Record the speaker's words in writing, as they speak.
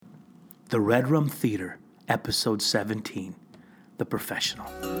The Red Rum Theater, Episode 17, The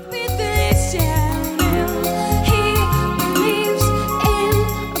Professional.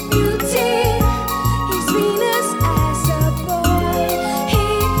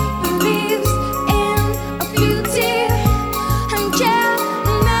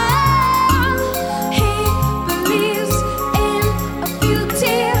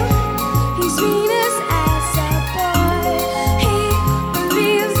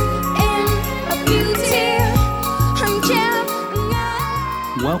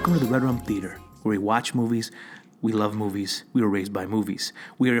 Welcome to the Red Rum Theater, where we watch movies, we love movies, we were raised by movies.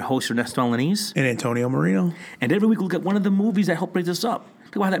 We are your hosts, Ernesto Alaniz and Antonio Marino. And every week we look at one of the movies that helped raise us up.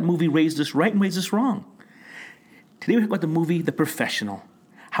 Think about how that movie raised us right and raised us wrong. Today we talk about the movie The Professional,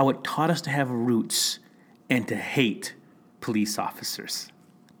 how it taught us to have roots and to hate police officers.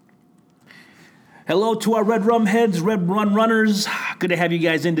 Hello to our Red Rum heads, Red Rum runners. Good to have you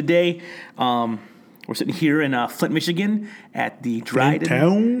guys in today. We're sitting here in Flint, Michigan at the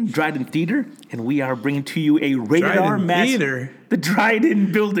Dryden Theater, and we are bringing to you a rated R Theater. The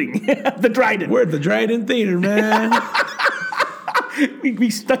Dryden building. The Dryden. We're at the Dryden Theater, man.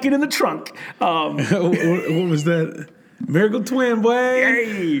 we stuck it in the trunk. What was that? Miracle Twin, boy.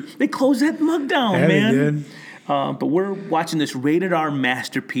 Hey, they closed that mug down, yeah, man. They did. But we're watching this rated R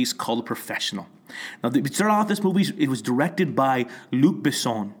masterpiece called The Professional. Now, we started off this movie, it was directed by Luc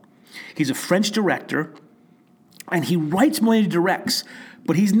Besson. He's a French director, and he writes more than he directs,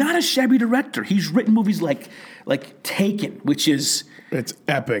 but he's not a shabby director. He's written movies like Taken, which is... It's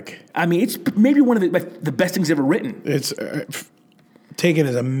epic. I mean, it's maybe one of the best things ever written. It's Taken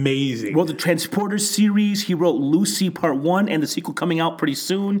is amazing. He wrote the Transporters series. He wrote Lucy Part 1 and the sequel coming out pretty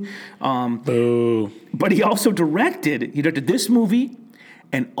soon. Boo. But he also directed this movie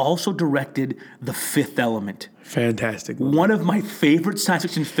and also directed The Fifth Element. Fantastic movie. One of my favorite science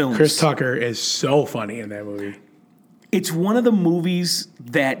fiction films. Chris Tucker is so funny in that movie. It's one of the movies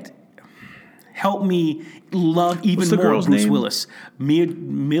that helped me love even more girl's Bruce name? Willis.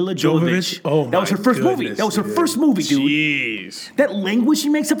 Mila Jovovich. Oh, that was her first movie. That was her first movie, dude. Jeez. That language she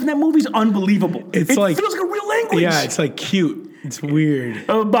makes up in that movie is unbelievable. It feels like a real language. Yeah, it's like cute. It's weird.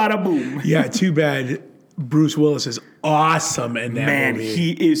 Bada boom. Yeah, too bad Bruce Willis is awesome in that movie. Man,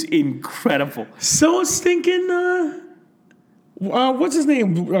 he is incredible. So stinking, what's his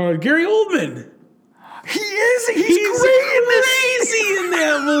name? Gary Oldman. He is. He's crazy in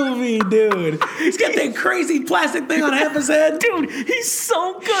that movie, dude. He's got that crazy plastic thing on half his head. Dude, he's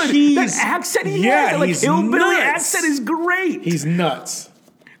so good. That accent he has, that hillbilly accent is great. He's nuts.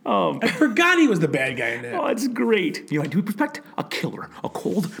 I forgot he was the bad guy in that. Oh, it's great. I do respect a killer, a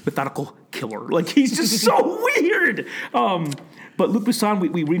cold, methodical killer. Like, he's just so weird. But Luc Besson,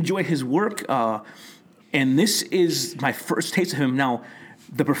 we enjoyed his work, and this is my first taste of him. Now,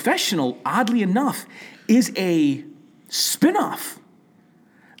 The Professional, oddly enough, is a spinoff.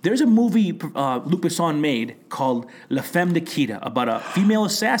 There's a movie Luc Besson made called La Femme Nikita about a female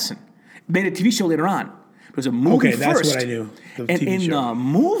assassin. Made a TV show later on. It was a movie first. Okay, that's what I knew. And in the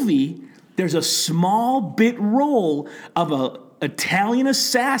movie, there's a small bit role of an Italian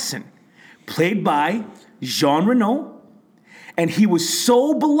assassin played by Jean Reno. And he was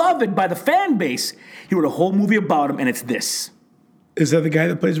so beloved by the fan base, he wrote a whole movie about him, and it's this. Is that the guy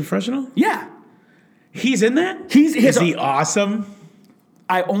that plays Professional? Yeah. He's in that? Is he awesome?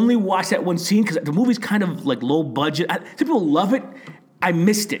 I only watched that one scene because the movie's kind of like low budget. Some people love it. I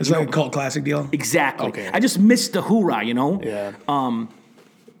missed it. It's like a cult classic deal? Exactly. Okay. I just missed the hoorah, Yeah.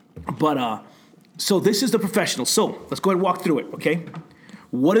 So this is The Professional. So let's go ahead and walk through it, okay?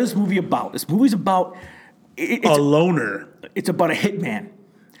 What is this movie about? This movie's about... a loner. It's about a hitman.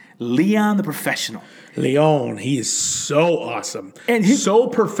 Leon the Professional. Leon, he is so awesome. And he's so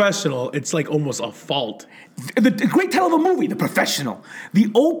professional, it's like almost a fault. The great title of a movie, The Professional. The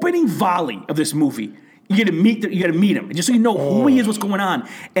opening volley of this movie... You got to meet him, just so you know who he is, what's going on.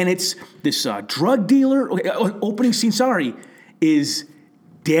 And it's this drug dealer. Opening scene, is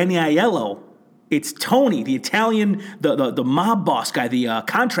Danny Aiello. It's Tony, the Italian, the mob boss guy, the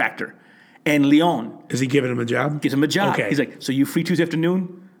contractor, and Leon. Is he giving him a job? Gives him a job. Okay. He's like, so you free Tuesday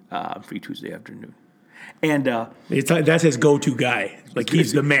afternoon? I'm free Tuesday afternoon. And that's his go-to guy. Like,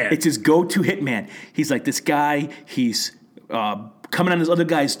 he's the man. It's his go-to hitman. He's like, this guy, he's... coming on this other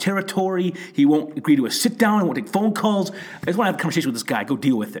guy's territory. He won't agree to a sit down. He won't take phone calls. I just want to have a conversation with this guy. Go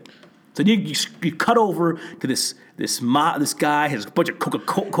deal with it. So you cut over to this guy has a bunch of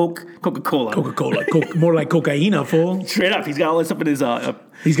Coca-Cola. More like cocaine, fool. Straight up. He's got all this up in his...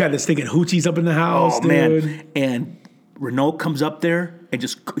 he's got this thinking hoochies up in the house, dude. Man. And Renault comes up there and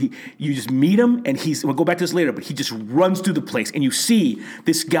you just meet him, and we'll go back to this later, but he just runs through the place, and you see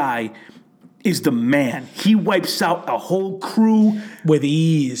this guy is the man. He wipes out a whole crew with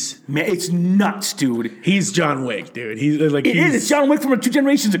ease. Man, it's nuts, dude. He's John Wick, dude. It's John Wick from 2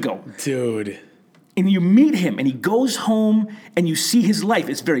 generations ago. Dude. And you meet him, and he goes home, and you see his life.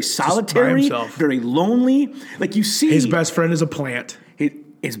 It's very solitary, very lonely. Like you see, his best friend is a plant.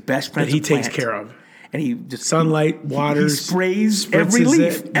 His best friend that he takes care of, and he just sunlight, waters, he sprays every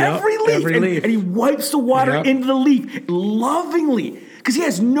leaf, every leaf, and he wipes the water into the leaf lovingly because he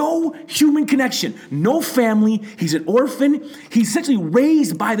has no human connection, no family. He's an orphan. He's essentially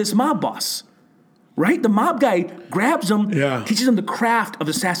raised by this mob boss. Right? The mob guy grabs him, teaches him the craft of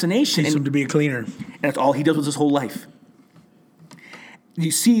assassination. Teaches him to be a cleaner. And that's all he does with his whole life. You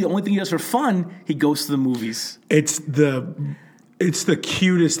see, the only thing he does for fun, he goes to the movies. It's the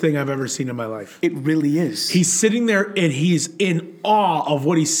cutest thing I've ever seen in my life. It really is. He's sitting there and he's in awe of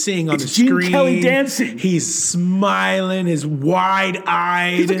what he's seeing on the screen. Gene Kelly dancing. He's smiling, he's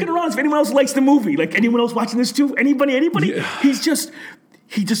wide-eyed. He's looking around if anyone else likes the movie. Like anyone else watching this too? Anybody? Yeah.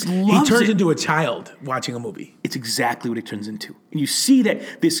 He just loves it. He turns into a child watching a movie. It's exactly what it turns into. And you see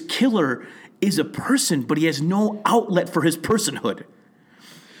that this killer is a person, but he has no outlet for his personhood.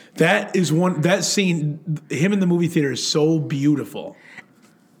 That scene, him in the movie theater is so beautiful.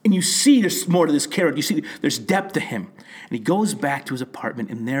 And you see there's more to this character. You see there's depth to him. And he goes back to his apartment,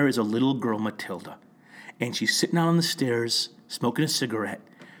 and there is a little girl, Matilda. And she's sitting out on the stairs, smoking a cigarette.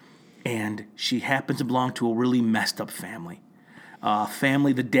 And she happens to belong to a really messed up family.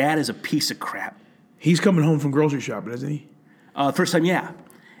 The dad is a piece of crap. He's coming home from grocery shopping, isn't he? First time, yeah.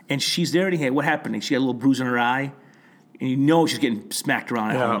 And she's there, and hey, what happened? And she had a little bruise on her eye, and you know she's getting smacked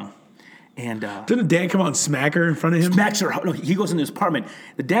around at home. And didn't the dad come out and smack her in front of him? Smacks her. No, he goes into his apartment.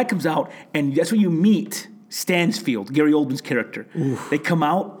 The dad comes out, and that's when you meet Stansfield, Gary Oldman's character. Oof. They come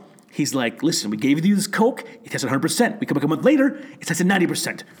out. He's like, listen, we gave you this Coke. It tested 100%. We come back a month later. It tested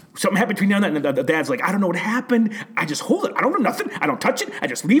 90%. Something happened between now and then. And the dad's like, I don't know what happened. I just hold it. I don't know nothing. I don't touch it. I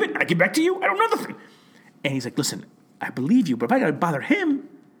just leave it. I give it back to you. I don't know nothing. And he's like, listen, I believe you, but if I got to bother him,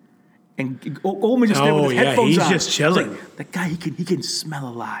 and Oldman just there with his headphones on. He's just chilling. Like, that guy, he can smell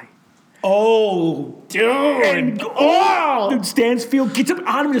a lie. Oh, dude. Dude, Stansfield gets up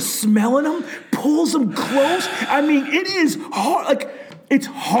on him, just smelling him, pulls him close. I mean, it is hard. Like, it's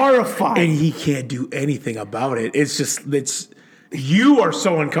horrifying. And he can't do anything about it. You are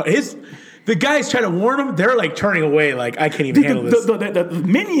so uncomfortable. The guys try to warn him. They're like turning away. Like, I can't even handle this. The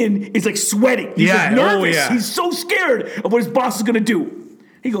minion is like sweating. He's like nervous. He's so scared of what his boss is going to do.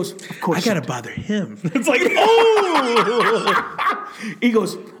 He goes, of course. I got to bother him. It's like, oh. He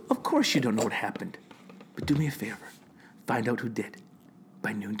goes, of course you don't know what happened. But do me a favor. Find out who did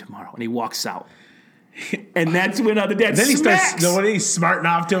by noon tomorrow. And he walks out. And that's when the dad then smacks. He's smarting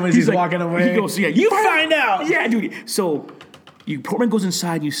off to him as he's like, walking away. He goes, yeah, you find out. Yeah, dude. So Portman goes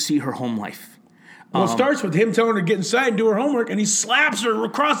inside and you see her home life. Well, it starts with him telling her to get inside and do her homework, and he slaps her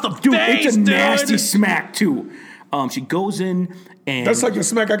across the face, it's a nasty smack, too. She goes in and... That's like the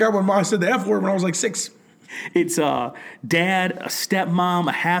smack I got when I said the F word when I was like 6. It's a dad, a stepmom,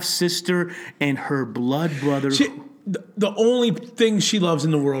 a half-sister, and her blood brother... The only thing she loves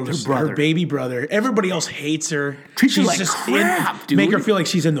in the world is her baby brother. Everybody else hates her. Treats her like crap, dude. Make her feel like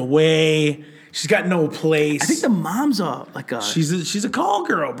she's in the way. She's got no place. I think the mom's she's a call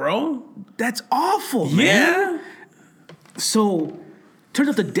girl, bro. That's awful, man. Yeah. So, turns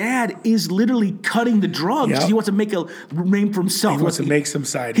out the dad is literally cutting the drugs. Yep. He wants to make a name for himself. He wants to make some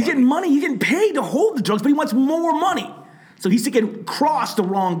side He's getting money. He's getting paid to hold the drugs, but he wants more money. So he's getting crossed the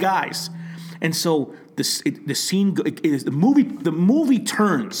wrong guys. And so the movie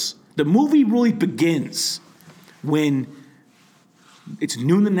turns. The movie really begins when it's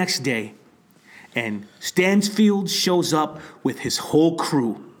noon the next day, and Stansfield shows up with his whole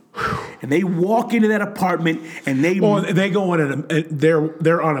crew, and they walk into that apartment, and they go in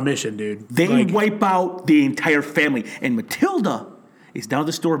they're on a mission, dude. They wipe out the entire family, and Matilda is down at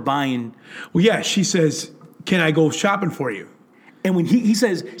the store buying. Well, yeah, she says, "Can I go shopping for you?" And when he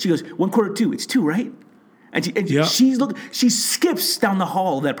says, she goes, 1/4 it's 2, right? And she skips down the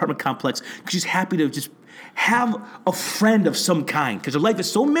hall of that apartment complex because she's happy to just have a friend of some kind because her life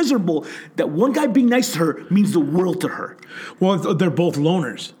is so miserable that one guy being nice to her means the world to her. Well, they're both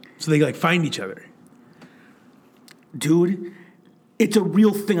loners, so they find each other. Dude, it's a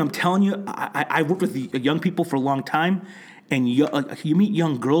real thing. I'm telling you, I worked with young people for a long time, and you meet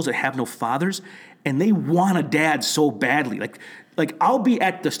young girls that have no fathers, and they want a dad so badly. Like I'll be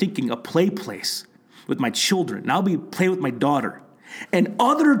at a play place with my children, and I'll be playing with my daughter. And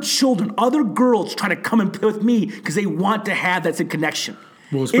other girls try to come and play with me because they want to have that same connection.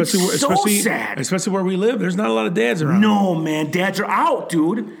 Well, especially sad. Especially where we live, there's not a lot of dads around. No, man, dads are out,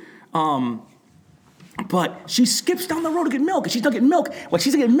 dude. But she skips down the road to get milk, and she's not getting milk. While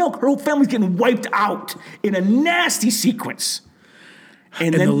she's getting milk, her whole family's getting wiped out in a nasty sequence.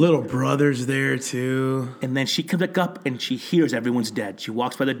 And then the little brother's there too. And then she comes back up and she hears everyone's dead. She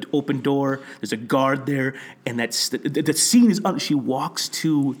walks by the open door. There's a guard there, and the scene is. She walks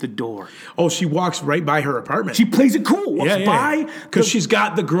to the door. Oh, she walks right by her apartment. She plays it cool. Walks by because she's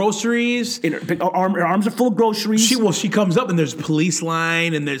got the groceries. In her arms are full of groceries. She comes up and there's a police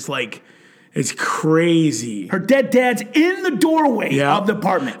line and there's like. It's crazy. Her dead dad's in the doorway of the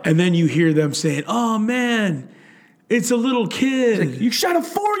apartment. And then you hear them saying, "Oh, man, it's a little kid. Like, you shot a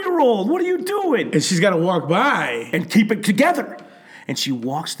 4-year-old. What are you doing?" And she's got to walk by. And keep it together. And she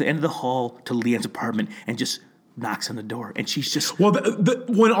walks to the end of the hall to Leanne's apartment and just knocks on the door. And she's just... Well,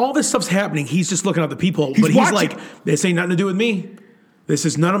 when all this stuff's happening, he's just looking at the people. He's like, this ain't nothing to do with me. This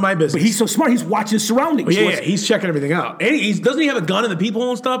is none of my business. But he's so smart. He's watching his surroundings. He's checking everything out. And doesn't he have a gun on the people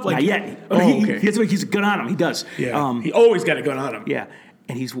and stuff? Not yet. Okay. He's a gun on him. He does. Yeah. He always got a gun on him. Yeah.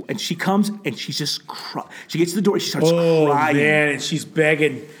 And she comes and she's just she gets to the door and she starts crying. Oh man, and she's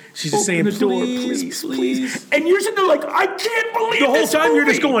begging. She's just saying, please. And you're sitting there like, I can't believe the whole this time movie. You're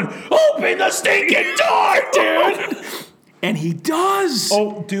just going, open the stinking door, dude. And he does.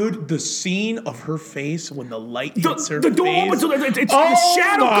 Oh, dude, the scene of her face when the light hits her face. The door opens, so the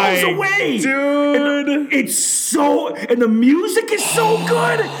shadow goes away. Dude. It's so, and the music is so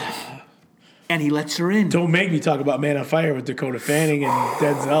good. And he lets her in. Don't make me talk about Man on Fire with Dakota Fanning and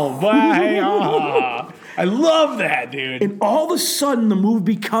Denzel. Why? I love that, dude. And all of a sudden, the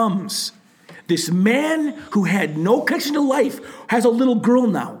movie becomes this man who had no connection to life has a little girl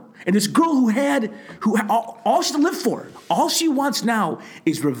now. And this girl who all she lived for, all she wants now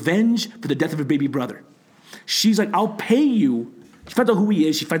is revenge for the death of her baby brother. She's like, I'll pay you. She finds out who he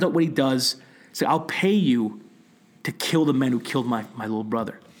is. She finds out what he does. She's like, I'll pay you to kill the men who killed my little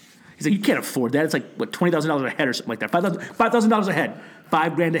brother. He's like, you can't afford that. It's like, what, $20,000 a head or something like that. $5,000 a head.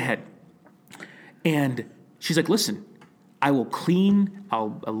 $5,000 a head. And she's like, listen, I will clean,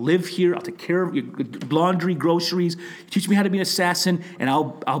 I'll live here, I'll take care of your laundry, groceries, teach me how to be an assassin, and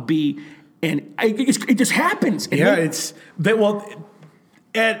I'll be, and it just happens. And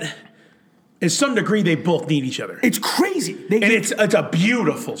at some degree, they both need each other. It's crazy. It's a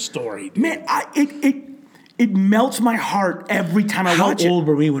beautiful story, dude. Man, it melts my heart every time I watch it. How old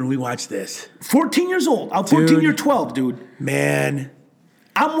were we when we watched this? 14 years old. I'm 14, you're 12, dude. Man.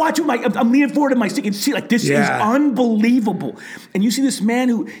 I'm watching I'm leaning forward in my seat and see like this is unbelievable. And you see this man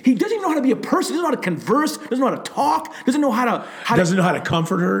who he doesn't even know how to be a person, doesn't know how to converse, doesn't know how to talk, doesn't know how to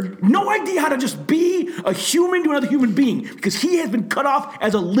comfort her. No idea how to just be a human to another human being because he has been cut off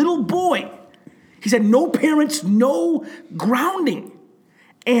as a little boy. He's had no parents, no grounding.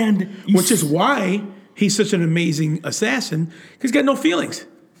 Which is why he's such an amazing assassin. He's got no feelings.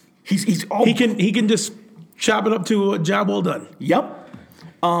 He can just chop it up to a job well done. Yep.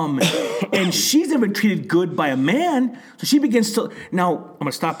 And she's never been treated good by a man, so she begins to... Now, I'm going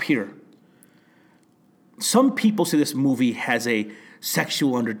to stop here. Some people say this movie has a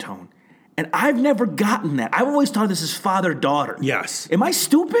sexual undertone, and I've never gotten that. I've always thought this is father-daughter. Yes. Am I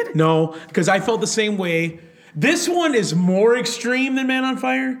stupid? No, because I felt the same way. This one is more extreme than Man on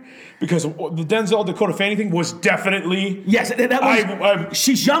Fire, because the Denzel Dakota Fanning thing was definitely... Yes, that was...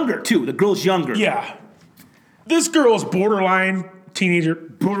 she's younger, too. The girl's younger. Yeah. This girl is borderline... teenager,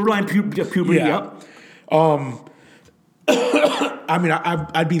 borderline puberty. Yeah. Yep. I mean,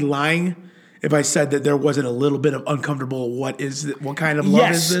 I'd be lying if I said that there wasn't a little bit of uncomfortable. What kind of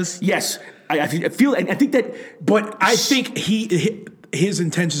love is this? Yes, I feel, and I think that. But I think his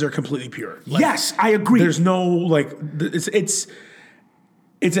intentions are completely pure. Like, yes, I agree. There's no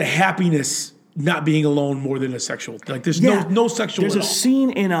it's a happiness not being alone more than a sexual. Like there's no sexual. There's a scene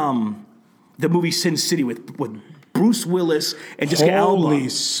in the movie Sin City with Bruce Willis and Jessica Alba. Holy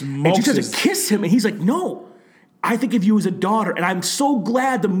smokes. And she tries to kiss him, and he's like, no, I think of you as a daughter. And I'm so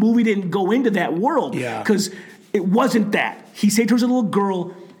glad the movie didn't go into that world. Yeah. Because it wasn't that. He said to her as a little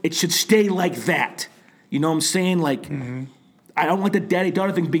girl, it should stay like that. You know what I'm saying? Like, I don't like the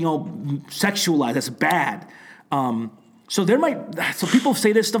daddy-daughter thing being all sexualized. That's bad. So people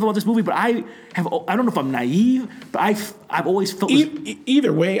say this stuff about this movie, but I don't know if I'm naive, but I've always felt...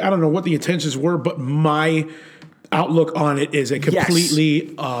 Either way, I don't know what the intentions were, but my... outlook on it is a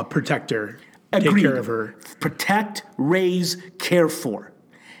completely protect her, take care of her. Protect, raise, care for.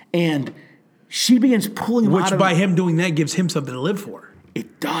 And she begins pulling him out of... Which by him doing that gives him something to live for.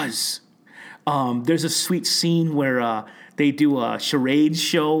 It does. There's a sweet scene where they do a charades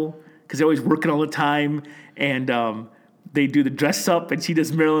show because they're always working all the time. And they do the dress up and she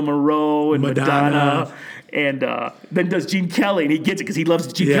does Marilyn Monroe and Madonna. And then does Gene Kelly, and he gets it because he loves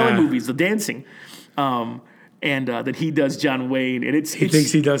the Gene Kelly movies, the dancing. And then he does John Wayne, and he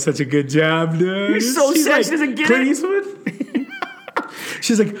thinks he does such a good job, dude. He's so sad. Like, she doesn't get Clint Eastwood?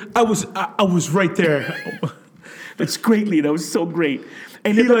 She's like, I was right there. That's great, Lee. That was so great.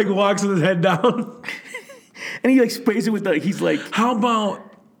 And he like walks with his head down, and he like sprays it with he's like, how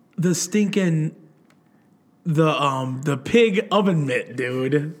about the stinking the pig oven mitt,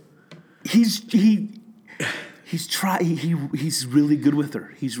 dude? He's really good with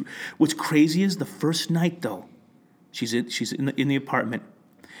her. What's crazy is the first night though, she's in the apartment.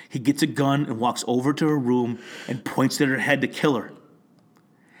 He gets a gun and walks over to her room and points it at her head to kill her.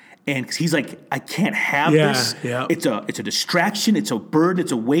 And cause he's like, I can't have this. Yeah. It's a distraction. It's a burden.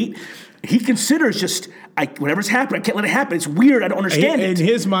 It's a weight. He considers just whatever's happened. I can't let it happen. It's weird. I don't understand it. In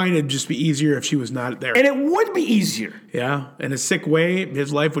his mind, it'd just be easier if she was not there. And it would be easier. Yeah. In a sick way,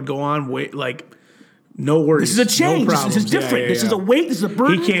 his life would go on. No worries. This is a change. No this is different. This is a weight. This is a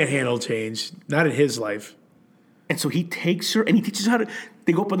burden. He can't handle change. Not in his life. And so he takes her and he teaches her how to.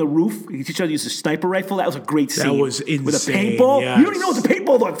 They go up on the roof. He teaches her how to use a sniper rifle. That was a great scene. That was insane. With a paintball. Yes. You don't even know it's a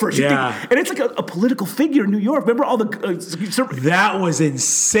paintball though at first. Yeah. And it's like a political figure in New York. Remember all the. That was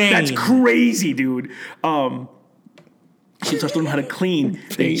insane. That's crazy, dude. She starts learning how to clean.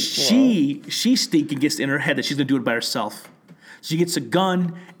 And she stinking gets in her head that she's going to do it by herself. She gets a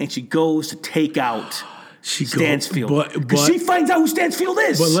gun and she goes to take out Stansfield. Because she finds out who Stansfield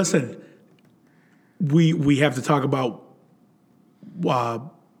is. But listen, we have to talk about.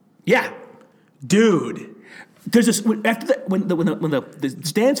 Dude. There's this after when the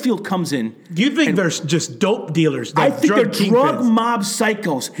Stansfield comes in. Do you think there's just dope dealers? I think they're drug mob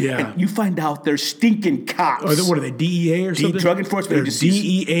psychos. Yeah. And you find out they're stinking cops. Or what are they? DEA or something? Drug enforcement agencies.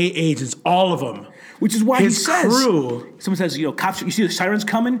 DEA agents, all of them. Which is why his he says, crew. Someone says, cops. You see the sirens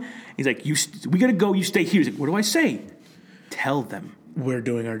coming. He's like, we gotta go. You stay here. He's like, what do I say? Tell them we're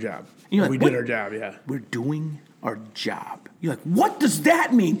doing our job. Like, we did our job. Yeah, we're doing our job. You're like, what does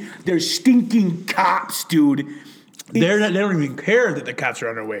that mean? They're stinking cops, dude. They don't even care that the cops are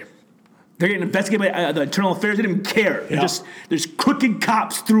on their way. They're getting investigated by the internal affairs. They don't even care. Yeah. There's crooked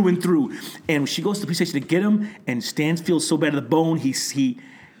cops through and through. And when she goes to the police station to get him, and Stansfield's so bad to the bone, he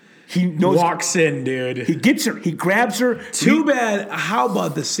knows. Walks in, dude. He gets her. He grabs her. Too bad. How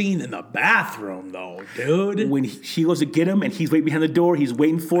about the scene in the bathroom, though, dude? When she goes to get him, and he's waiting behind the door. He's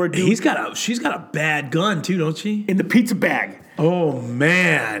waiting for it, dude. She's got a bad gun, too, don't she? In the pizza bag. Oh,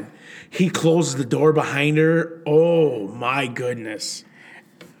 man. He closes the door behind her. Oh, my goodness.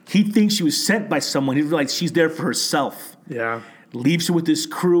 He thinks she was sent by someone. He realizes she's there for herself. Yeah. Leaves her with his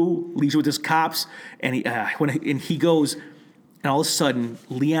crew, leaves her with his cops, and he goes, and all of a sudden,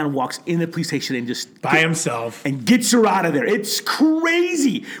 Leon walks in the police station and just... By himself. And gets her out of there. It's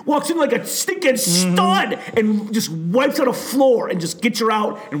crazy. Walks in like a stinking stud and just wipes out a floor and just gets her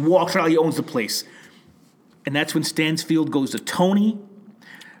out and walks her out. He owns the place. And that's when Stansfield goes to Tony,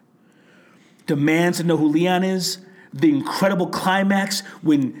 demands to know who Leon is. The incredible climax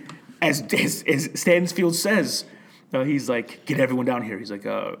when, as Stansfield says, he's like, get everyone down here. He's like,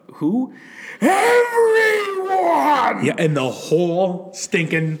 who? Everyone! Yeah, and the whole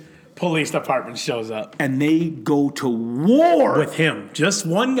stinking police department shows up. And they go to war. With him. Just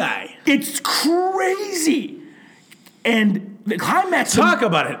one guy. It's crazy. And the climax... Talk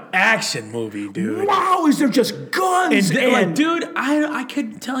about an action movie, dude. Wow, is there just guns? And dude, I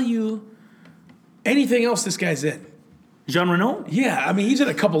couldn't tell you anything else this guy's in. Jean Reno? Yeah, I mean, he's in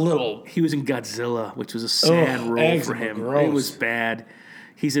a couple little... He was in Godzilla, which was a sad role for him. Gross. It was bad.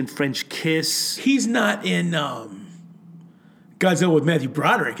 He's in French Kiss. He's not in Godzilla with Matthew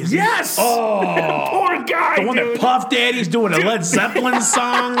Broderick, is he? Yes! Oh! Poor guy, the one that Puff Daddy's doing a Led Zeppelin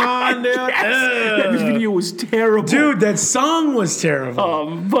song on, dude. Yes. That video was terrible. Dude, that song was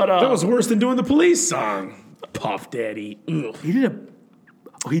terrible. That was worse than doing the Police song. Puff Daddy. Ugh.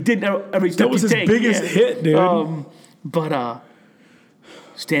 He did every step. That was his biggest hit, dude. But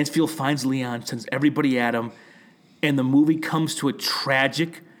Stansfield finds Leon, sends everybody at him, and the movie comes to a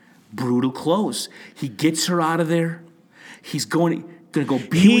tragic, brutal close. He gets her out of there. He's going to go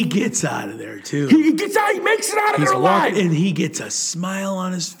be. He gets out of there too. He gets out. He makes it out of there alive, and he gets a smile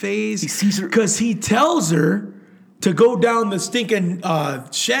on his face. He sees her because he tells her to go down the stinking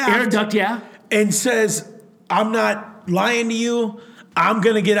shaft, air duct, and says, "I'm not lying to you. I'm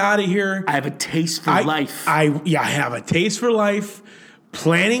gonna get out of here. I have a taste for life. I have a taste for life.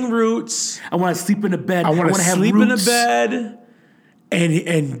 Planting roots. I want to sleep in a bed. I want to sleep in a bed."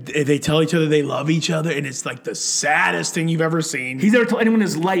 And they tell each other they love each other, and it's like the saddest thing you've ever seen. He's never told anyone in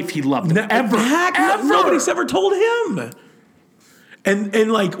his life he loved them. Ever. Nobody's ever told him.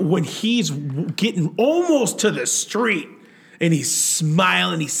 And like when he's getting almost to the street and he's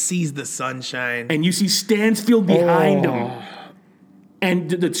smiling, he sees the sunshine. And you see Stansfield behind him. And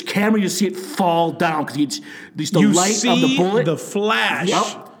the camera, you see it fall down because the light of the bullet. The flash.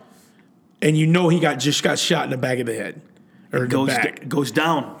 Yep. And you know he just got shot in the back of the head. Or goes back. Goes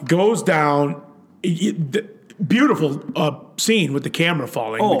down. Goes down. Beautiful scene with the camera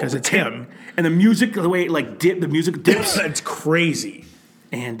falling because it's him. And the music, the way it the music dips. It's crazy.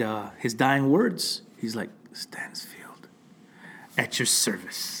 And his dying words, he's like, Stansfield, at your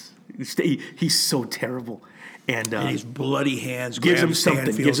service. He's so terrible. And his bloody hands gives him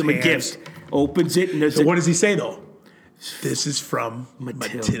something, gives him a gift, opens it. And so what does he say, though? This is from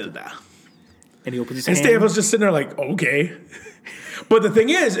Matilda. And he opens his hand. And Stanfield's just sitting there like, okay. But the thing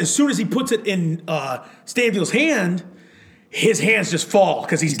is, as soon as he puts it in Stanfield's hand, his hands just fall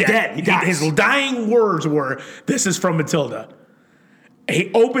because he's dead. His dying words were, this is from Matilda.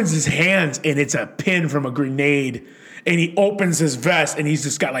 He opens his hands, and it's a pin from a grenade. And he opens his vest, and he's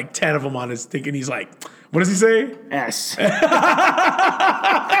just got like 10 of them on his thing. And he's like, what does he say? S.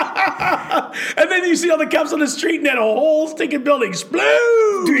 And then you see all the cops on the street, and that whole stinking building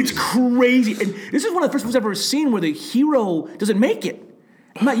explodes. Dude, it's crazy. And this is one of the first movies I've ever seen where the hero doesn't make it.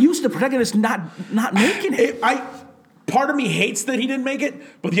 I'm not used to the protagonist not making it. Part of me hates that he didn't make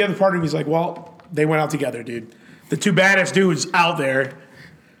it, but the other part of me is like, well, they went out together, dude. The two baddest dudes out there.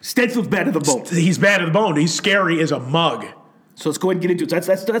 Stanfield's bad to the bone. He's bad to the bone. He's scary as a mug. So let's go ahead and get into it.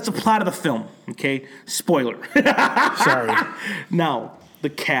 That's the plot of the film, okay? Spoiler. Sorry. Now, the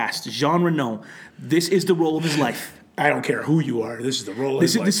cast. Jean Reno. This is the role of his life. I don't care who you are. This is the role of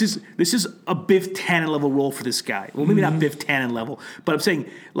his life. This is a Biff Tannen level role for this guy. Well, maybe not Biff Tannen level, but I'm saying,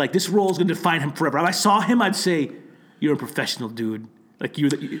 like, this role is going to define him forever. If I saw him, I'd say, you're a professional, dude. Like,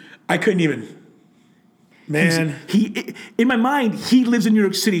 I couldn't even... Man. He in my mind, he lives in New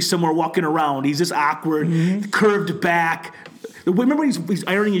York City somewhere walking around. He's just awkward, curved back. Remember he's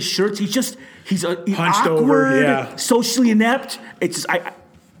ironing his shirts? He's hunched awkward, over, socially inept. It's just,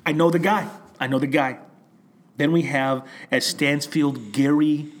 I know the guy. Then we have as Stansfield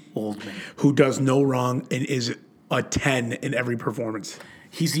Gary Oldman, who does no wrong and is a 10 in every performance.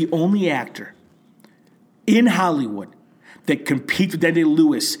 He's the only actor in Hollywood that competes with Daniel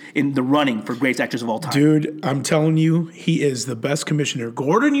Day-Lewis in the running for greatest actors of all time. Dude, I'm telling you, he is the best Commissioner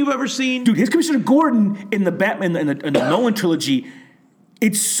Gordon you've ever seen. Dude, his Commissioner Gordon in the Batman in the Nolan trilogy,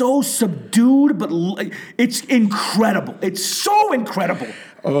 it's so subdued, but it's incredible. It's so incredible.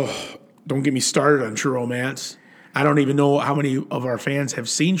 Oh, don't get me started on True Romance. I don't even know how many of our fans have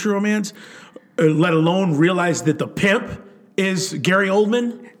seen True Romance, let alone realize that the pimp is Gary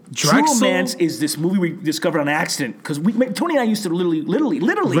Oldman. Drexel. True Romance is this movie we discovered on accident because Tony and I used to literally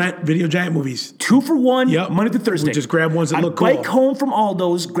rent Video Giant movies. 2 for $1, Monday through Thursday. We just grab ones that look cool. Bike home from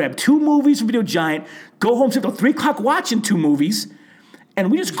Aldo's, grab 2 movies from Video Giant, go home, sit till 3 o'clock watching 2 movies, and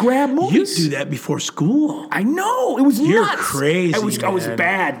we just grab movies. You do that before school. I know. It was You're nuts. Crazy, I was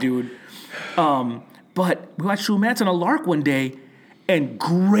bad, dude. But we watched True Romance on a lark one day, and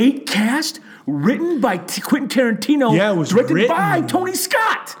great cast, written by Quentin Tarantino, it was directed by Tony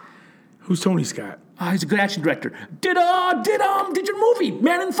Scott. Who's Tony Scott? He's a good action director. Did your movie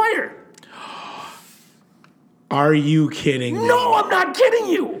Man in Fire? Are you kidding me? No, I'm not kidding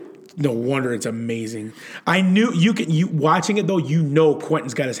you. No wonder it's amazing. I knew you watching it though. You know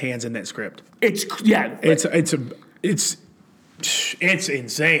Quentin's got his hands in that script. It's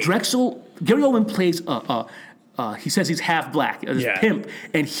insane. Drexel, Gary Oldman plays he says he's half black, pimp,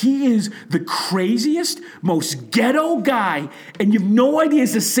 and he is the craziest, most ghetto guy, and you have no idea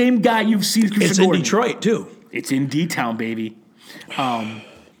it's the same guy you've seen. It's in Detroit too. It's in D-Town, baby.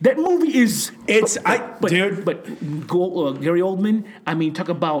 That movie is. Gary Oldman. I mean, talk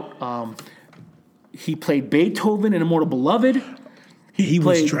about. He played Beethoven in Immortal Beloved. He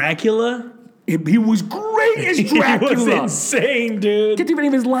was Dracula. He was great as Dracula. He was insane, dude. Can't even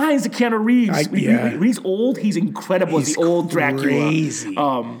name his lines to Keanu Reeves. When he's old, he's incredible as the old Dracula. Crazy.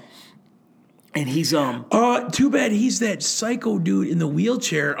 And he's too bad he's that psycho dude in the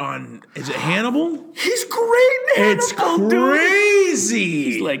wheelchair on. Is it Hannibal? He's great in Hannibal. It's crazy.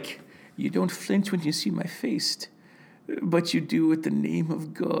 He's like, you don't flinch when you see my face, but you do at the name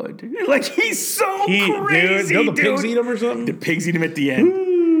of God. Like he's so crazy. Dude, the pigs eat him or something. The pigs eat him at the end.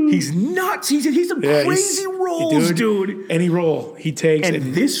 He's nuts. He's some crazy rolls, dude. Any role he takes.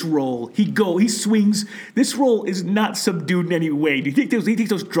 And this role, he swings. This role is not subdued in any way. Do you think he takes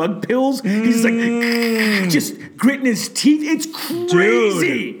those drug pills? He's like, just gritting his teeth. It's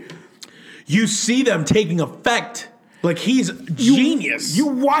crazy. Dude, you see them taking effect Like, he's genius. You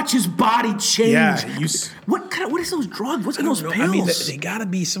watch his body change. Yeah, What is those drugs? What's in those pills? I mean, they gotta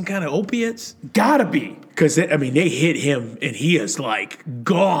be some kind of opiates. Gotta be. Because, I mean, they hit him, and he is, like,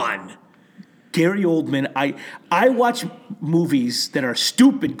 gone. Gary Oldman, I watch movies that are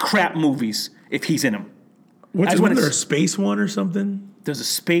stupid crap movies if he's in them. Wasn't there a space one or something? There's a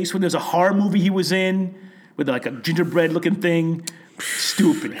space one. There's a horror movie he was in with like a gingerbread looking thing.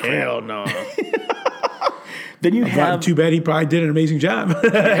 Stupid crap. Hell no. Then you have... Too bad he probably did an amazing job.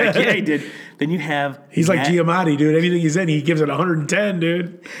 Yeah, he did. Then you have... He's like Giamatti, dude. Anything he's in, he gives it 110,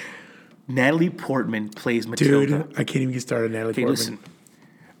 dude. Natalie Portman plays Matilda. Dude, I can't even get started on Natalie Portman. Listen.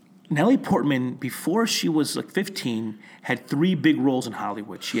 Natalie Portman, before she was like 15, had 3 big roles in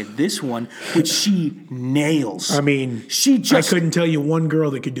Hollywood. She had this one, which she nails. I mean, I couldn't tell you one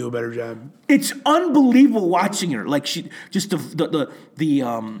girl that could do a better job. It's unbelievable watching her. Like, she just the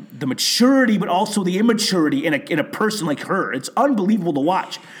maturity, but also the immaturity in a person like her. It's unbelievable to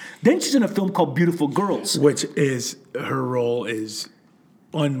watch. Then she's in a film called Beautiful Girls, which is her role is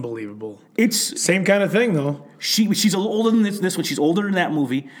unbelievable. It's same kind of thing though. She's a little older than this one. She's older in that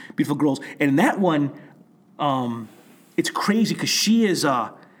movie, Beautiful Girls, and in that one, it's crazy because she is.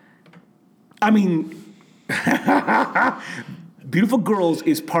 Beautiful Girls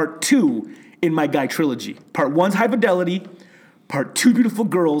is part 2 in my Guy trilogy. Part 1's High Fidelity, part 2 Beautiful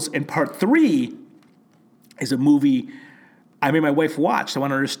Girls, and part 3 is a movie I made my wife watch. So I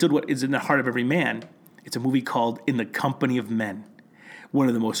understood what is in the heart of every man. It's a movie called In the Company of Men. One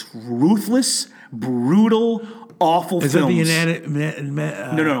of the most ruthless, brutal, awful films. Is that the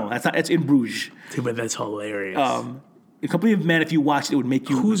No. That's not. It's in Bruges. But that's hilarious. The Company of Men. If you watch it, would make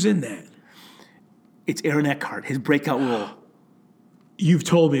you. Who's in that? It's Aaron Eckhart. His breakout role. You've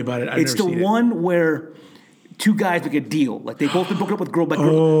told me about it. It's the one where 2 guys make a deal. Like, they've both been broken up with girl by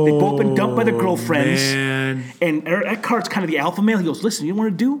girl. They've both been dumped by their girlfriends. Man. And Aaron Eckhart's kind of the alpha male. He goes, "Listen, you know what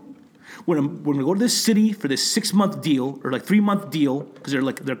to do? We're gonna go to this city for this 6-month deal or like 3-month deal because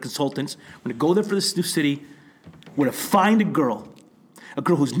they're consultants. We're gonna go there for this new city. We're gonna find a girl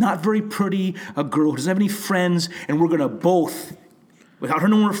who's not very pretty, a girl who doesn't have any friends, and we're gonna both, without her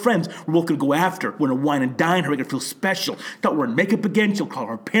knowing her friends, we're both gonna go after her. We're gonna wine and dine her, make her feel special. Start wearing makeup again. She'll call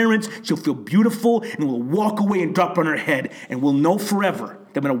her parents. She'll feel beautiful, and we'll walk away and drop her on her head, and we'll know forever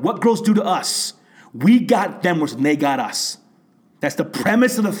that no matter what girls do to us, we got them worse than they got us." That's the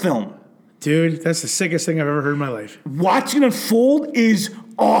premise of the film. Dude, that's the sickest thing I've ever heard in my life. Watching it unfold is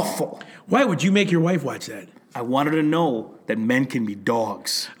awful. Why would you make your wife watch that? I want her to know that men can be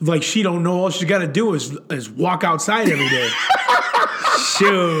dogs. Like, she don't know all she's got to do is walk outside every day.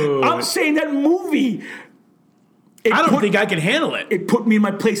 Shoot. I'm saying that movie. I don't think I can handle it. It put me in my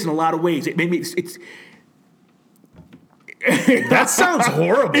place in a lot of ways. It made me. That sounds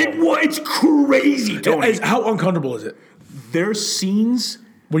horrible. It's crazy, Tony. How uncomfortable is it? There's scenes.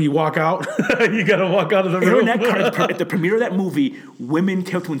 When you walk out, you got to walk out of the room. At the premiere of that movie, women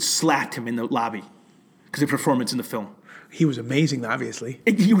came up to him and slapped him in the lobby because of the performance in the film. He was amazing, obviously.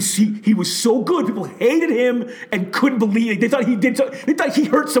 He was so good. People hated him and couldn't believe it. They thought he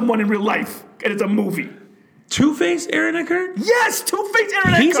hurt someone in real life, and it's a movie. Two-Face Aaron Eckhart? Yes, Two-Face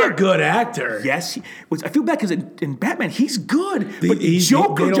Aaron Eckhart. He's a good actor. Yes. I feel bad because in Batman, he's good, but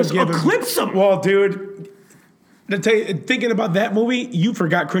Joker just eclipsed him. Well, dude, to tell you, thinking about that movie, you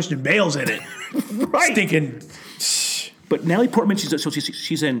forgot Christian Bale's in it. Right. Stinking. But Natalie Portman,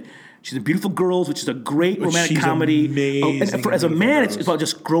 she's in Beautiful Girls, which is a great romantic comedy. Amazing. As a man, it's about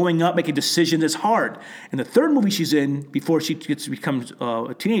just growing up, making decisions. It's hard. And the third movie she's in, before she becomes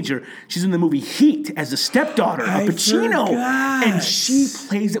a teenager, she's in the movie Heat as the stepdaughter of Pacino. Forgot. And she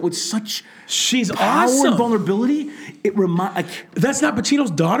plays it with such power awesome. And vulnerability. That's not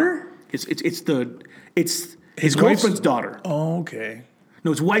Pacino's daughter? It's his girlfriend's daughter. Oh, okay.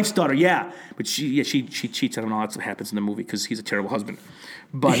 No, his wife's daughter, yeah. But she cheats on him, and all that stuff happens in the movie because he's a terrible husband.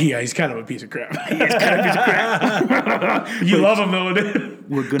 But yeah, he's kind of a piece of crap. He is kind of a piece of crap. You love him, though, dude.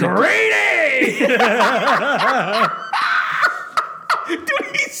 We're gonna Grady!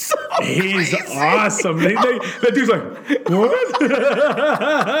 Dude, he's He's awesome. That dude's like, what?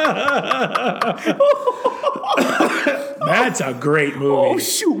 That's a great movie. Oh,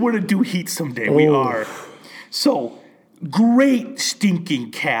 shoot. We're going to do Heat someday. We are. So, great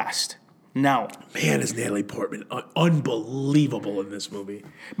stinking cast. Now, man, is Natalie Portman unbelievable in this movie.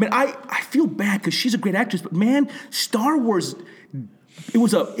 Man, I feel bad because she's a great actress, but man, Star Wars,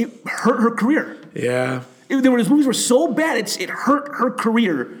 it hurt her career. Yeah. These movies were so bad, it hurt her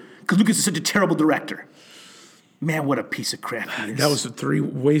career because Lucas is such a terrible director. Man, what a piece of crap he is. That was a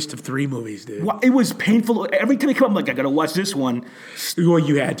waste of 3 movies, dude. Well, it was painful. Every time he came up, I'm like, I got to watch this one. Well,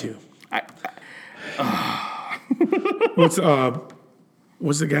 you had to.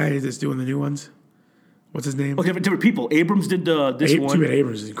 What's the guy that's doing the new ones? What's his name? Oh, different people. Abrams did this one. J.J.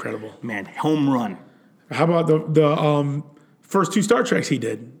 Abrams is incredible. Man, home run. How about the first 2 Star Treks he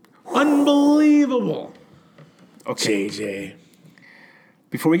did? Unbelievable. Okay. JJ.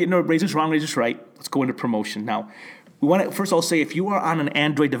 Before we get into Razor's Wrong, Razor's Right, let's go into promotion. Now, first I'll say, if you are on an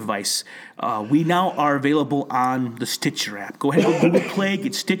Android device, we now are available on the Stitcher app. Go ahead and go Google Play,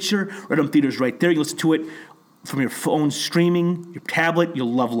 get Stitcher. Red Room Theater's right there. You listen to it from your phone streaming, your tablet.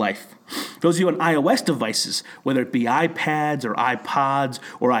 You'll love life. Those of you on iOS devices, whether it be iPads or iPods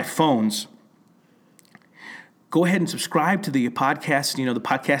or iPhones, go ahead and subscribe to the podcast, the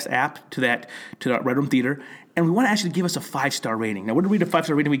podcast app to that Red Room Theater. And we want to actually give us a 5-star rating. Now, we're going to read a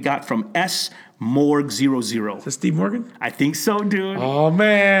 5-star rating we got from S Morg00. Is that Steve Morgan? I think so, dude. Oh,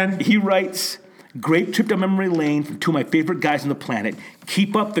 man. He writes, great trip down memory lane from 2 of my favorite guys on the planet.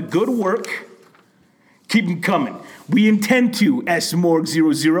 Keep up the good work. Keep them coming. We intend to, S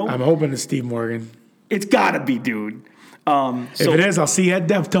Morg00. I'm hoping it's Steve Morgan. It's got to be, dude. If it is, I'll see you at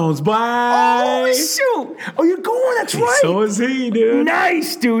Deftones. Bye. Oh, shoot. Oh, you're going. That's right. So is he, dude.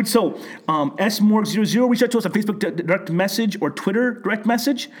 Nice, dude. So, SMorg00, reach out to us on Facebook direct message or Twitter direct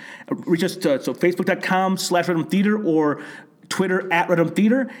message. Reach us to facebook.com/Red Theater or Twitter @Red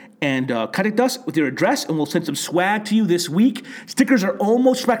Theater and contact us with your address, and we'll send some swag to you this week. Stickers are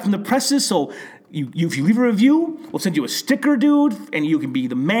almost back from the presses, so if you leave a review, we'll send you a sticker, dude, and you can be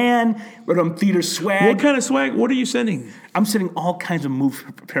the man. Red Theater swag. What kind of swag? What are you sending? I'm sending all kinds of movie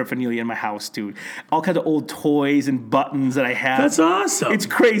paraphernalia in my house, dude. All kinds of old toys and buttons that I have. That's awesome. It's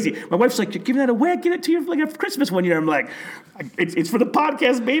crazy. My wife's like, "You're giving that away? Give it to you for Christmas one year." I'm like, "It's for the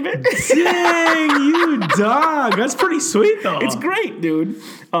podcast, baby." Dang, you dog. That's pretty sweet, though. It's great, dude.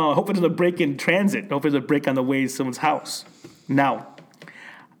 Hope it doesn't break in transit. Hope it doesn't break on the way to someone's house. Now,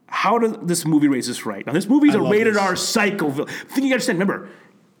 how does this movie raise us right? Now, this movie's a rated R psycho. The thing you gotta understand, remember,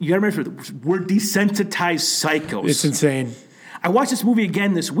 you gotta remember, we're desensitized psychos. It's insane. I watched this movie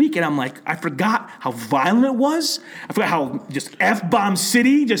again this week, and I'm like, I forgot how violent it was. I forgot how just F-bomb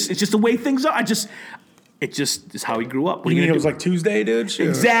city, it's just the way things are. It just is how he grew up. You mean it was like Tuesday, dude? Sure.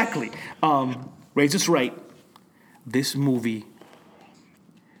 Exactly. Raise us right. This movie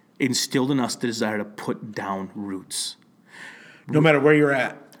instilled in us the desire to put down roots. No matter where you're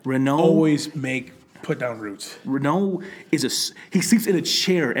at. Renault always put down roots. Renault he sleeps in a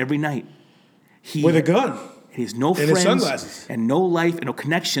chair every night. With a gun. He has no and friends his sunglasses. And no life and no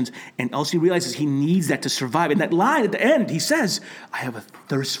connections. And also he realizes he needs that to survive. And that line at the end, he says, "I have a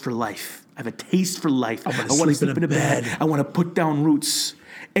thirst for life. I have a taste for life. I want to sleep in a bed. I want to put down roots."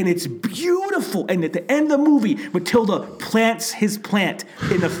 And it's beautiful. And at the end of the movie, Matilda plants his plant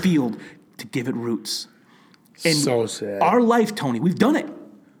in a field to give it roots. And so sad. Our life, Tony, we've done it.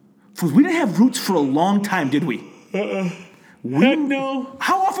 We didn't have roots for a long time, did we? No.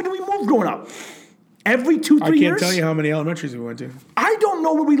 How often do we move growing up? Every 2-3 years? I can't tell you how many elementaries we went to. I don't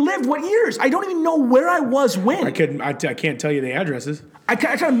know where we lived, what years. I don't even know where I was when. I can't tell you the addresses. I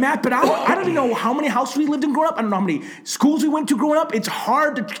try to map it out. I don't even know how many houses we lived in growing up. I don't know how many schools we went to growing up. It's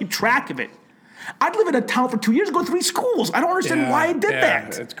hard to keep track of it. I'd live in a town for 2 years and go to 3 schools. I don't understand why I did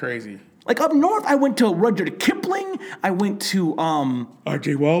that. It's crazy. Like up north, I went to Rudyard Kipling. I went to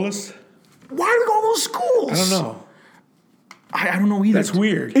R.J. Wallace. Why do we go to those schools? I don't know. I don't know either. That's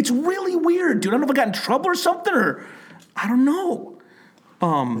weird. It's really weird, dude. I don't know if I got in trouble or something, or I don't know.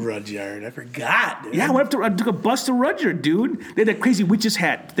 Rudyard, I forgot, dude. Yeah, I took a bus to Rudyard, dude. They had that crazy witch's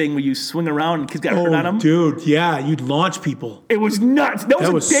hat thing where you swing around and kids got hurt on them. Dude, yeah, you'd launch people. It was nuts.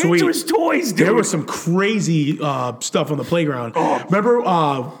 That was dangerous toys, dude. There was some crazy stuff on the playground. Oh. Remember,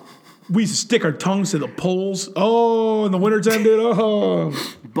 we used to stick our tongues to the poles. Oh, in the wintertime, dude. Oh.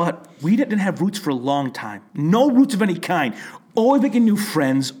 But we didn't have roots for a long time. No roots of any kind. Always making new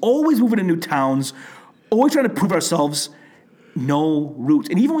friends. Always moving to new towns. Always trying to prove ourselves. No roots.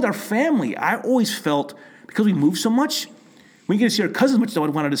 And even with our family, I always felt, because we moved so much, we didn't get to see our cousins as much as I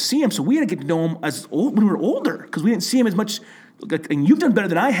wanted to see them. So we had to get to know them when we were older, because we didn't see them as much. And you've done better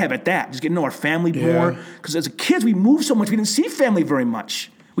than I have at that. Just getting to know our family more. Because as kids, we moved so much, we didn't see family very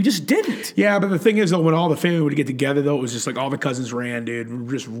much. We just didn't. Yeah, but the thing is, though, when all the family would get together, though, it was just like all the cousins ran, dude. We'd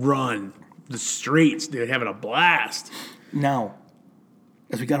just run the streets, dude, having a blast. Now,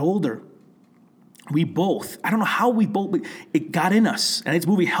 as we got older, we both, I don't know how it got in us. And this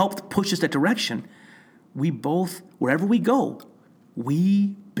movie helped push us that direction. We both, wherever we go,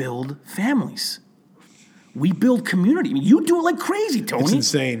 we build families. We build community. I mean, you do it like crazy, Tony. It's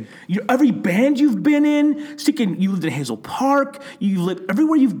insane. Every band you've been in, you lived in Hazel Park, you lived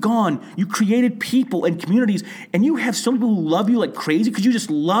everywhere you've gone, you created people and communities, and you have some people who love you like crazy because you just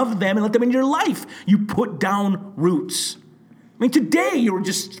love them and let them in your life. You put down roots. I mean, today you were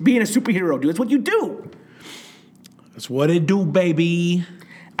just being a superhero, dude. That's what you do. That's what it do, baby.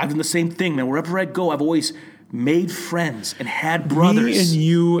 I've done the same thing, man. Wherever I go, I've always made friends and had brothers. Me and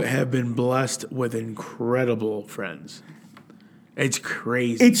you have been blessed with incredible friends. It's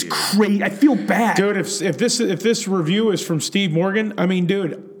crazy. It's crazy. I feel bad. Dude, if this review is from Steve Morgan, I mean,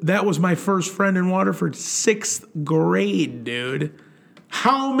 dude, that was my first friend in Waterford, 6th grade, dude.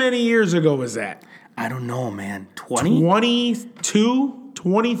 How many years ago was that? I don't know, man. 20? 22?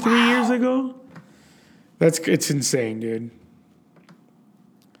 23 years ago? It's insane, dude.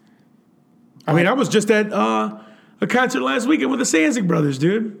 I mean, I was just at a concert last weekend with the Sanzig brothers,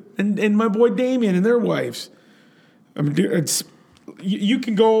 dude, and my boy Damien and their wives. I mean, dude, it's you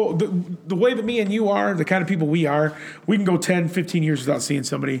can go the way that me and you are, the kind of people we are. We can go 10, 15 years without seeing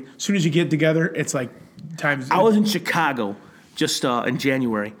somebody. As soon as you get together, it's like times. I was in Chicago just in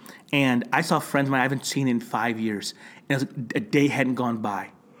January, and I saw friends of mine I haven't seen in 5 years, and it was a day hadn't gone by.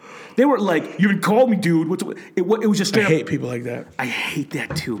 They were like, "You didn't call me, dude." It was just straight I hate people like that. I hate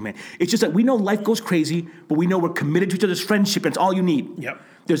that too, man. It's just that we know life goes crazy, but we know we're committed to each other's friendship, and it's all you need. Yep.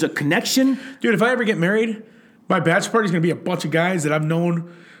 There's a connection. Dude, if I ever get married, my bachelor party is going to be a bunch of guys that I've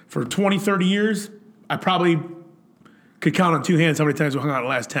known for 20, 30 years. I probably could count on two hands how many times we hung out in the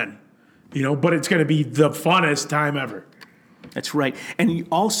last 10. But it's going to be the funnest time ever. That's right. And you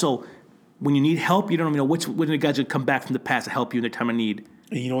also, when you need help, you don't even know which of the guys will come back from the past to help you in the time of need.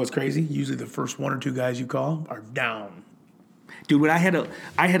 And you know what's crazy? Usually the first one or two guys you call are down. Dude, when I had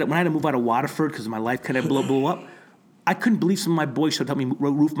to move out of Waterford because my life kind of blew up, I couldn't believe some of my boys should help me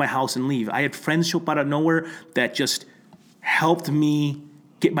roof my house and leave. I had friends show up out of nowhere that just helped me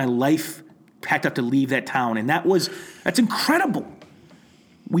get my life packed up to leave that town, and that's incredible.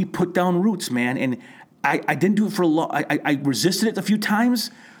 We put down roots, man, and I didn't do it for a long. I resisted it a few times.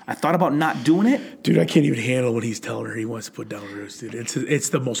 I thought about not doing it. Dude, I can't even handle what he's telling her he wants to put down roots, dude. It's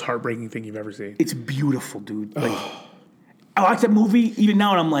the most heartbreaking thing you've ever seen. It's beautiful, dude. Like, I watch that movie even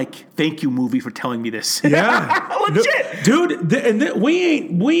now, and I'm like, "Thank you, movie, for telling me this." Yeah, legit, dude. We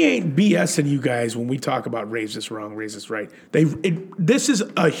ain't BSing you guys when we talk about raise this wrong, raise this right. This is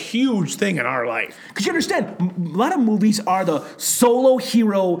a huge thing in our life. Because you understand, a lot of movies are the solo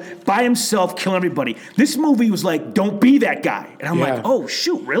hero by himself killing everybody. This movie was like, "Don't be that guy," and I'm like, "Oh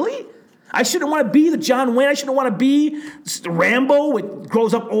shoot, really?" I shouldn't want to be the John Wayne. I shouldn't want to be Rambo. It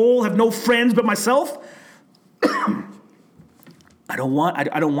grows up old, have no friends but myself. I don't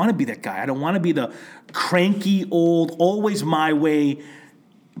want to be that guy. I don't want to be the cranky old, always my way,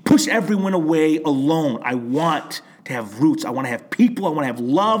 push everyone away alone. I want to have roots. I want to have people. I want to have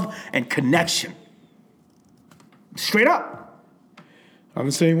love and connection. Straight up. I'm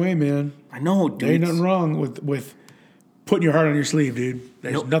the same way, man. I know, dude. There ain't nothing wrong with putting your heart on your sleeve, dude.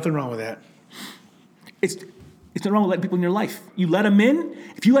 There's nothing wrong with that. It's nothing wrong with letting people in your life. You let them in.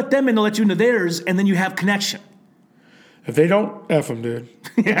 If you let them in, they'll let you into theirs, and then you have connection. If they don't, F them, dude.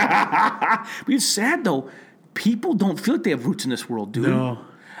 But it's sad, though. People don't feel like they have roots in this world, dude. No.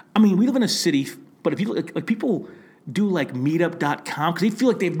 I mean, we live in a city, but if you like people do like meetup.com because they feel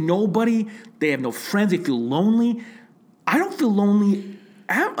like they have nobody, they have no friends, they feel lonely. I don't feel lonely.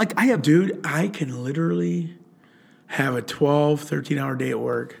 I have. Dude, I can literally have a 12, 13-hour day at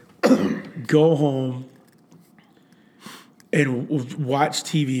work, go home, and watch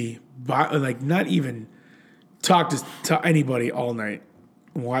TV, like not even talk to anybody all night,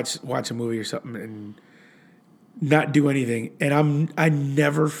 watch a movie or something, and not do anything. And I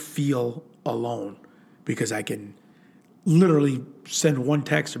never feel alone because I can literally send one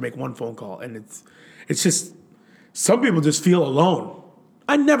text or make one phone call, and it's just some people just feel alone.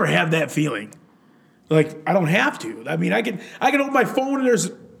 I never have that feeling. Like I don't have to. I mean, I can open my phone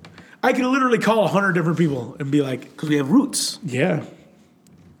and I can literally call 100 different people and be like, because we have roots. Yeah.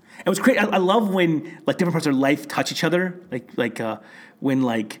 It was great. I love when like different parts of life touch each other, like when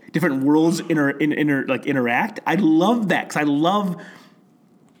like different worlds interact. I love that because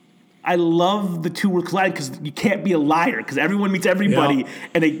I love the two worlds collide because you can't be a liar because everyone meets everybody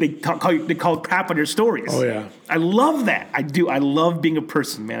and they call crap on your stories. Oh yeah, I love that. I do. I love being a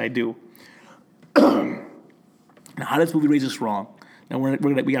person, man. I do. Now, how does this movie raise us wrong? Now we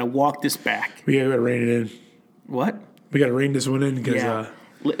gotta walk this back. We gotta rein it in. What? We gotta rein this one in because.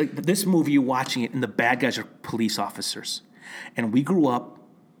 This movie, you're watching it, and the bad guys are police officers, and we grew up.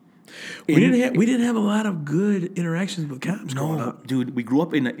 We didn't have a lot of good interactions with cops. No, dude, we grew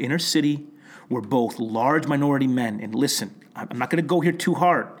up in the inner city. We're both large minority men, and listen, I'm not going to go here too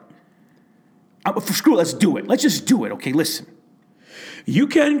hard. Screw it, let's do it. Let's just do it, okay? Listen, you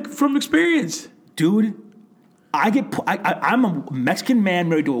can from experience, dude. I'm a Mexican man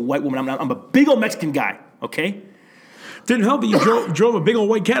married to a white woman. I'm a big old Mexican guy, okay? Didn't help that you drove a big old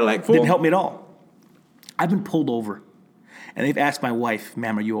white Cadillac full. Didn't help me at all. I've been pulled over, and they've asked my wife,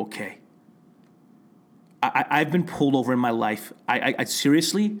 "Ma'am, are you okay?" I've been pulled over in my life. I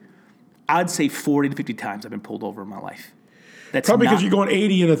seriously, I'd say 40 to 50 times I've been pulled over in my life. That's probably because you're going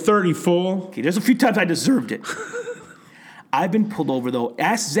 80 and a 30 full. Okay, there's a few times I deserved it. I've been pulled over, though.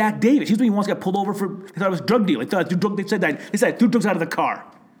 Ask Zach Davis. He's the one who once got pulled over they thought I was drug dealing. They said I threw drugs out of the car.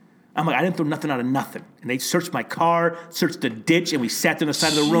 I'm like, I didn't throw nothing out of nothing. And they searched my car, searched the ditch, and we sat there on the side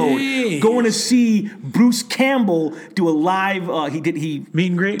of the road going to see Bruce Campbell do a live, meet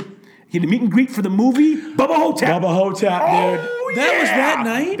and greet? He had a meet and greet for the movie Bubba Hotep. Bubba Hotep, dude. Oh, that was that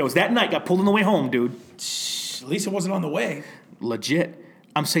night? That was that night. Got pulled on the way home, dude. At least it wasn't on the way. Legit.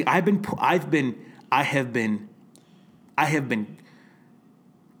 I'm saying I have been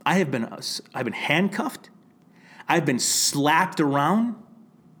handcuffed. I've been slapped around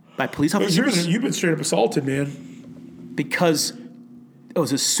by police officers. You've been straight up assaulted, man. Because it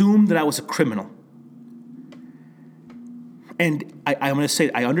was assumed that I was a criminal. And I'm going to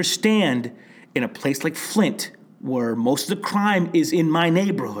say, I understand in a place like Flint, where most of the crime is in my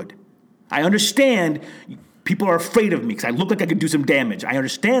neighborhood. I understand people are afraid of me because I look like I could do some damage. I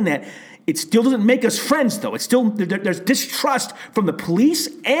understand that. It still doesn't make us friends, though. It's still, there's distrust from the police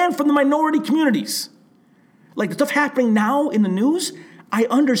and from the minority communities. Like the stuff happening now in the news, I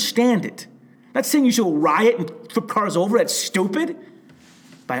understand it. I'm not saying you should riot and flip cars over. That's stupid.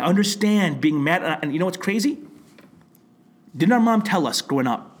 But I understand being mad. And you know what's crazy? Didn't our mom tell us growing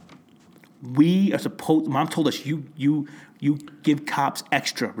up? Mom told us you give cops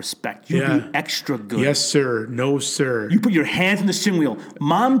extra respect. You be extra good. Yes, sir. No, sir. You put your hands in the steering wheel.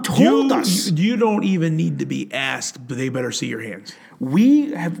 Mom told us. You don't even need to be asked, but they better see your hands.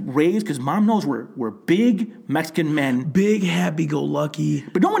 We have raised, because Mom knows we're big Mexican men. Big, happy-go-lucky.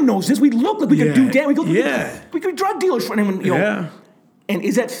 But no one knows this. We look like we could do damage. We could be drug dealers for anyone. You know. Yeah. And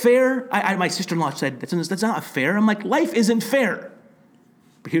is that fair? My sister-in-law said, that's not fair. I'm like, life isn't fair.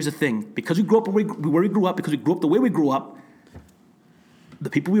 But here's the thing. Because we grew up where we grew up, because we grew up the way we grew up, the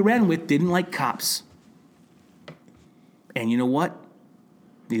people we ran with didn't like cops. And you know what?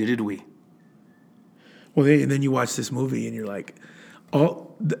 Neither did we. Well, and then you watch this movie and you're like,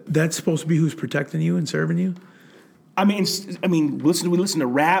 oh, that's supposed to be who's protecting you and serving you? I mean, we listen to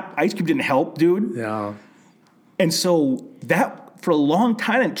rap. Ice Cube didn't help, dude. Yeah. And so that, for a long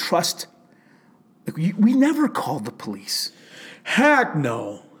time, I didn't trust. Like, we never called the police. Heck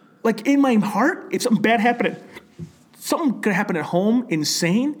no. Like, in my heart, if something bad happened, something could happen at home,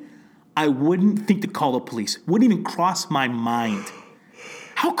 insane, I wouldn't think to call the police. Wouldn't even cross my mind.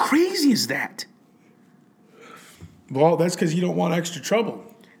 How crazy is that? Well, that's because you don't want extra trouble.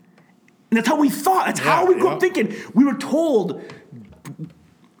 And that's how we thought. That's how we grew up thinking. We were told,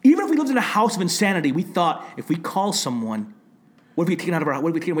 even if we lived in a house of insanity, we thought if we call someone, what if we get taken out of our house? What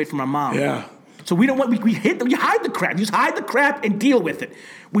if we get taken away from our mom? Yeah. So we don't want, we hit them. You hide the crap. You just hide the crap and deal with it,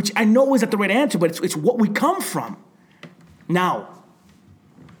 which I know isn't the right answer, but it's what we come from. Now,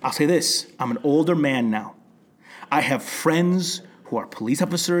 I'll say this. I'm an older man now. I have friends who are police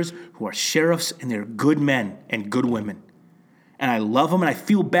officers, who are sheriffs, and they're good men and good women. And I love them, and I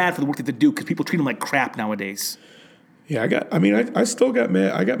feel bad for the work that they do because people treat them like crap nowadays. Yeah, I still got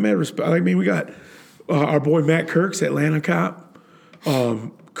mad. I got mad respect. I mean, we got our boy Matt Kirks, Atlanta cop.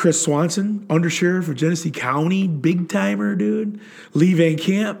 Chris Swanson, undersheriff of Genesee County, big timer, dude. Lee Van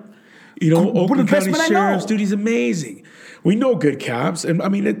Camp, Oakland County Sheriff's, dude, he's amazing. We know good cops, and I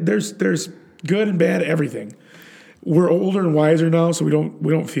mean, there's good and bad everything. We're older and wiser now, so we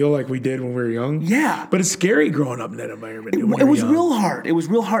don't feel like we did when we were young. Yeah, but it's scary growing up in that environment. It was real hard. It was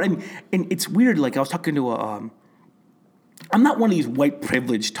real hard, and it's weird. Like I was talking to I'm not one of these white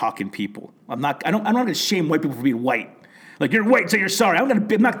privilege talking people. I'm not gonna shame white people for being white. Like, you're white, so you're sorry. I'm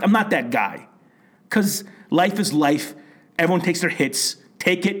not that guy. Because life is life. Everyone takes their hits.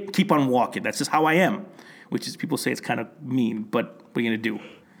 Take it, keep on walking. That's just how I am. Which is, people say it's kind of mean, but what are you going to do?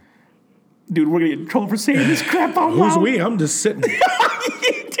 Dude, we're going to get in trouble for saying this crap out loud. Who's we? I'm just sitting.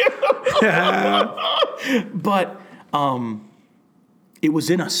 But it was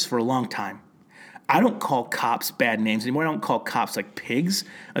in us for a long time. I don't call cops bad names anymore. I don't call cops like pigs.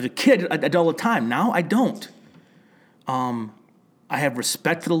 As a kid, I did all the time. Now I don't. I have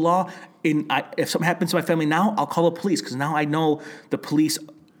respect for the law. If something happens to my family now, I'll call the police because now I know the police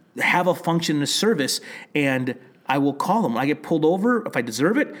have a function in the service, and I will call them. When I get pulled over, if I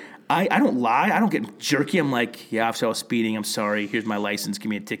deserve it, I don't lie. I don't get jerky. I'm like, yeah, officer, I was speeding. I'm sorry. Here's my license. Give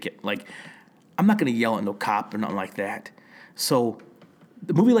me a ticket. Like, I'm not going to yell at no cop or nothing like that. So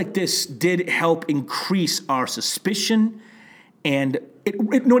the movie like this did help increase our suspicion, and it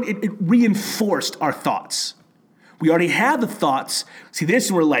reinforced our thoughts. We already had the thoughts. See this,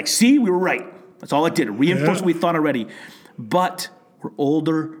 and we're like, see, we were right. That's all it did. It reinforced what we thought already. But we're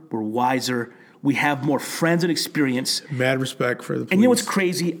older, we're wiser, we have more friends and experience. Mad respect for the police. And you know what's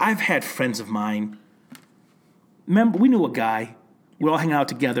crazy? I've had friends of mine. Remember, we knew a guy. We're all hanging out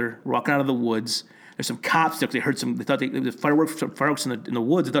together, walking out of the woods. There's some cops there. They heard some. They thought there was fireworks in the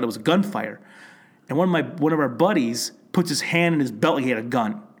woods. They thought it was gunfire. And one of our buddies puts his hand in his belt like he had a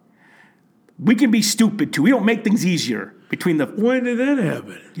gun. We can be stupid too. We don't make things easier between the. When did that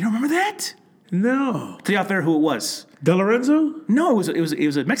happen? You don't remember that? No. Tell you out there who it was. De Lorenzo? No, it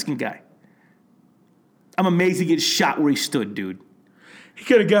was a Mexican guy. I'm amazed he gets shot where he stood, dude. He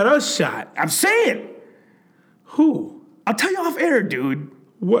could have got us shot. I'm saying. Who? I'll tell you off air, dude.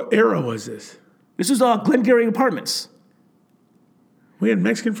 What era was this? This was Glengarry Apartments. We had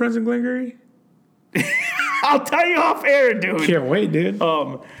Mexican friends in Glengarry? I'll tell you off air, dude. Can't wait, dude.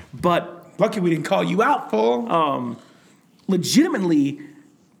 But lucky we didn't call you out, fool. Legitimately,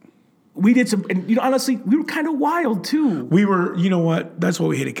 we did some, and honestly, we were kind of wild too. We were, you know what? That's why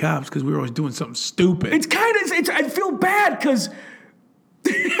we hated cops, because we were always doing something stupid. I feel bad because.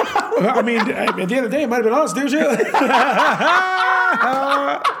 I mean, at the end of the day, it might have been us, dude.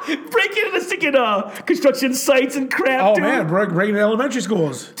 Breaking into sticking construction sites and crap. Oh, dude. man, breaking into elementary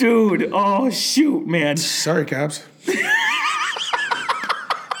schools. Dude, oh, shoot, man. Sorry, cops.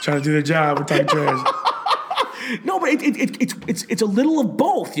 Trying to do their job. We're talking trash. No, but it's a little of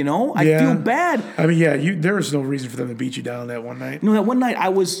both, I feel bad. I mean, there was no reason for them to beat you down that one night. No, that one night I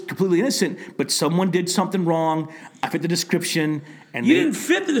was completely innocent, but someone did something wrong. I fit the description. And you didn't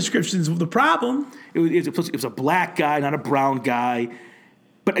fit the descriptions of the problem. It was a black guy, not a brown guy.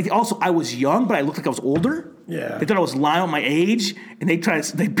 But also, I was young, but I looked like I was older. Yeah. They thought I was lying on my age, and they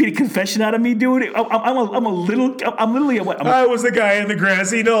beat a confession out of me, dude. I'm literally a what? I was the guy in the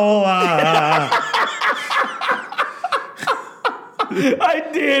grassy knoll. I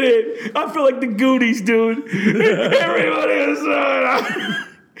did it. I feel like the Goonies, dude. Everybody was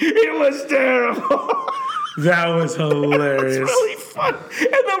it was terrible. That was hilarious. It was really fun. And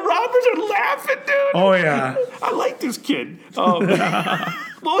the robbers are laughing, dude. Oh, yeah. I like this kid.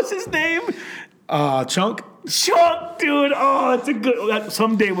 What was his name? Chunk. Chunk, dude. Oh, it's a good.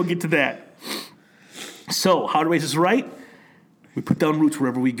 Someday we'll get to that. So, how to raise us right? We put down roots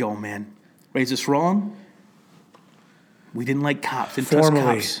wherever we go, man. Raise us wrong? We didn't like cops. Didn't trust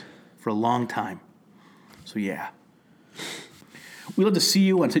cops for a long time. So, yeah. We'd love to see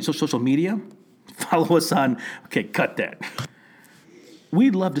you on social media. Follow us on... Okay, cut that.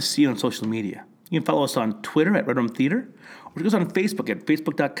 We'd love to see you on social media. You can follow us on Twitter at Red Rum Theater, or you can go on Facebook at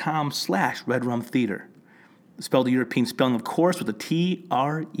facebook.com/Red Rum Theater. Spelled the European spelling, of course, with a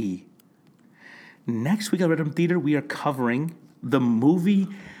T-R-E. Next week on Red Rum Theater, we are covering the movie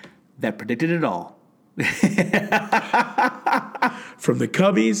that predicted it all. From the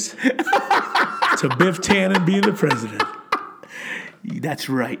Cubbies to Biff Tannen being the president. That's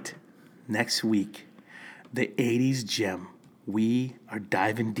right. Next week, the 80s gem. We are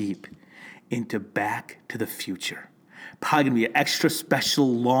diving deep into Back to the Future. Probably going to be an extra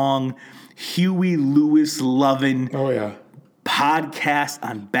special long Huey Lewis loving podcast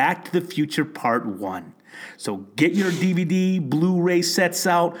on Back to the Future Part 1. So get your DVD, Blu-ray sets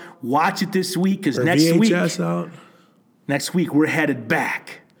out. Watch it this week because next week we're headed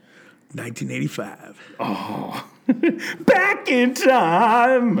back. 1985. Oh, back in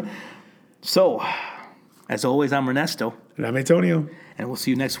time. So, as always, I'm Ernesto. And I'm Antonio. And we'll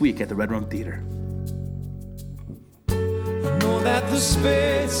see you next week at the Red Rum Theater. I know that the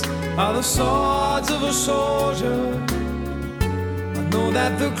spades are the swords of a soldier. I know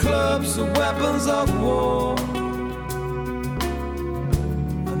that the clubs are weapons of war.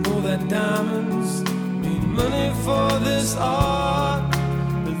 I know that diamonds mean money for this art,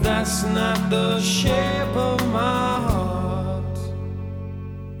 but that's not the shape of my heart.